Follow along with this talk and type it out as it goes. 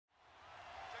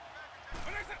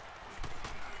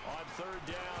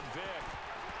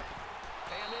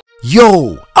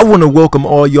Yo, I want to welcome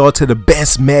all y'all to the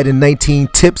best Madden 19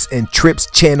 tips and trips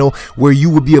channel, where you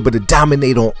will be able to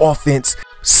dominate on offense,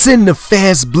 send the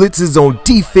fast blitzes on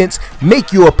defense,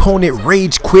 make your opponent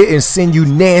rage quit and send you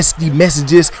nasty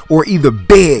messages, or either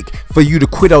beg for you to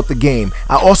quit out the game.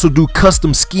 I also do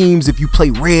custom schemes if you play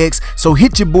regs, so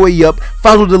hit your boy up,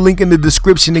 follow the link in the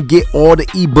description to get all the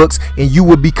ebooks, and you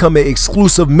will become an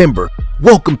exclusive member.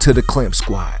 Welcome to the Clamp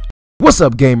Squad. What's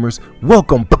up, gamers?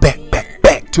 Welcome back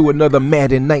to another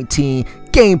Madden 19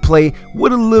 gameplay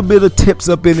with a little bit of tips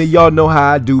up in it. Y'all know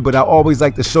how I do, but I always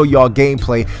like to show y'all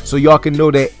gameplay so y'all can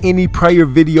know that any prior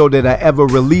video that I ever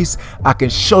release, I can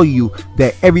show you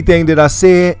that everything that I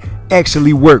said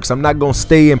actually works. I'm not gonna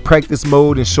stay in practice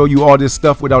mode and show you all this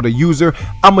stuff without a user.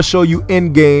 I'm gonna show you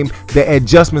in game the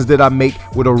adjustments that I make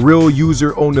with a real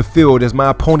user on the field as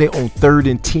my opponent on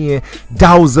 3rd and 10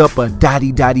 dials up a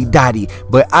dotty.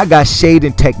 But I got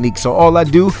shading technique, so all I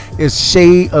do is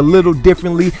shade a little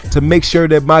differently to make sure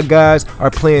that my guys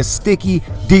are playing sticky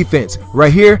defense.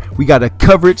 Right here we got a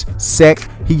coverage sack.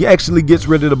 He actually gets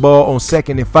rid of the ball on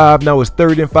 2nd and 5. Now it's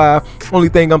 3rd and 5. Only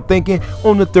thing I'm thinking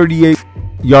on the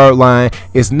 38-yard line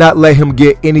is not let him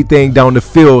get anything down the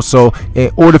field. So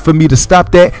in order for me to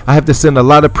stop that, I have to send a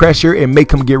lot of pressure and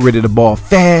make him get rid of the ball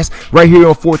fast. Right here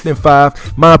on 4th and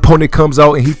 5, my opponent comes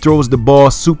out and he throws the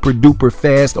ball super duper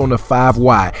fast on the 5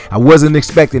 wide. I wasn't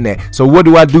expecting that. So what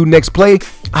do I do next play?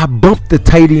 I bump the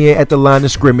tight end at the line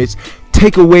of scrimmage,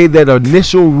 take away that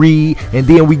initial read, and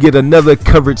then we get another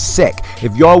coverage sack.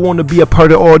 If y'all want to be a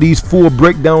part of all these full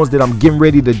breakdowns that I'm getting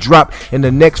ready to drop in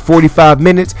the next 45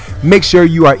 minutes, make sure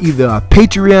you are either a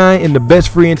Patreon in the best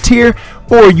friend tier,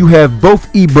 or you have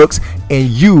both ebooks, and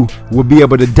you will be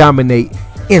able to dominate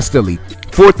instantly.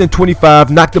 4th and 25,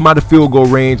 knocked him out of field goal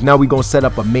range. Now we're going to set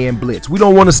up a man blitz. We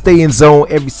don't want to stay in zone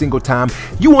every single time.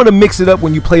 You want to mix it up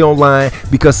when you play online,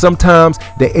 because sometimes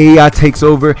the AI takes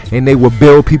over and they will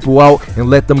bail people out and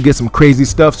let them get some crazy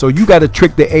stuff. So you got to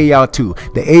trick the AI too.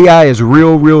 The AI is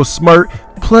real smart.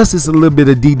 Plus it's a little bit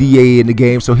of DDA in the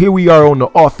game. So here we are on the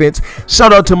offense.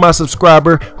 Shout out to my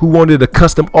subscriber who wanted a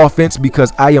custom offense,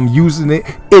 because I am using it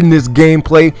in this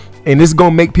gameplay, and it's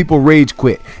gonna make people rage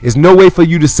quit. There's no way for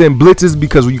you to send blitzes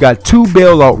because you got 2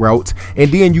 bailout routes,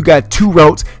 and then you got 2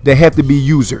 routes that have to be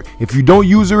user. If you don't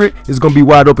user it, it's gonna be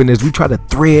wide open as we try to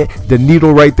thread the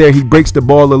needle right there. He breaks the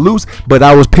ball loose, but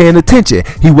I was paying attention.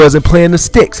 He wasn't playing the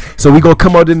sticks. So we're gonna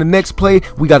come out in the next play.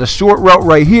 We got a short route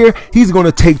right here. He's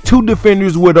gonna take 2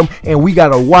 defenders with him, and we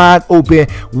got a wide open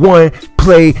one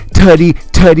play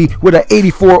tutty with an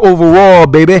 84 overall,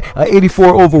 baby. An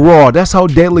 84 overall. That's how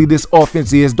deadly this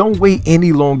offense is. Don't wait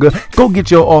any longer. Go get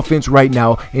your offense right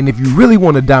now. And if you really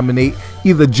want to dominate,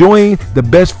 either join the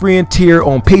best friend tier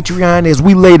on Patreon as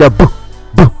we lay the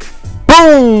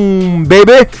boom,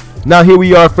 baby. Now here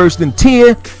we are, 1st and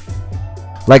 10.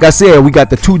 Like I said, we got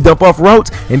the 2 dump off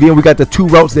routes, and then we got the 2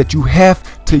 routes that you have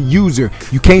to user.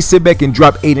 You can't sit back and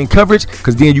drop 8 in coverage,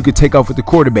 because then you can take off with the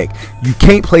quarterback. You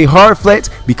can't play hard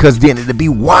flats, because then it'll be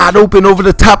wide open over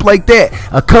the top like that.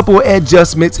 A couple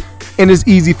adjustments, and it's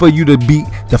easy for you to beat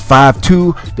the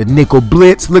 5-2, the nickel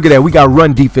blitz. Look at that. We got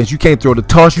run defense. You can't throw the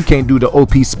toss. You can't do the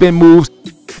OP spin moves.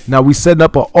 Now we setting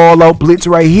up an all-out blitz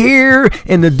right here,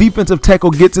 and the defensive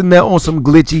tackle gets in there on some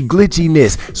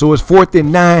glitchiness. So it's 4th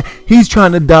and 9. He's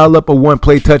trying to dial up a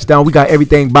 1-play touchdown. We got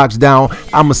everything boxed down.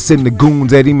 I'm gonna send the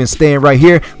goons at him and stand right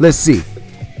here. Let's see.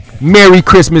 Merry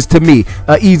Christmas to me.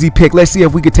 Easy pick. Let's see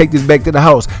if we can take this back to the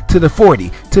house, to the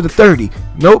 40, to the 30.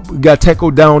 Nope, we got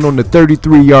tackled down on the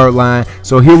 33-yard line.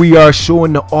 So here we are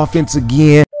showing the offense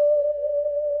again.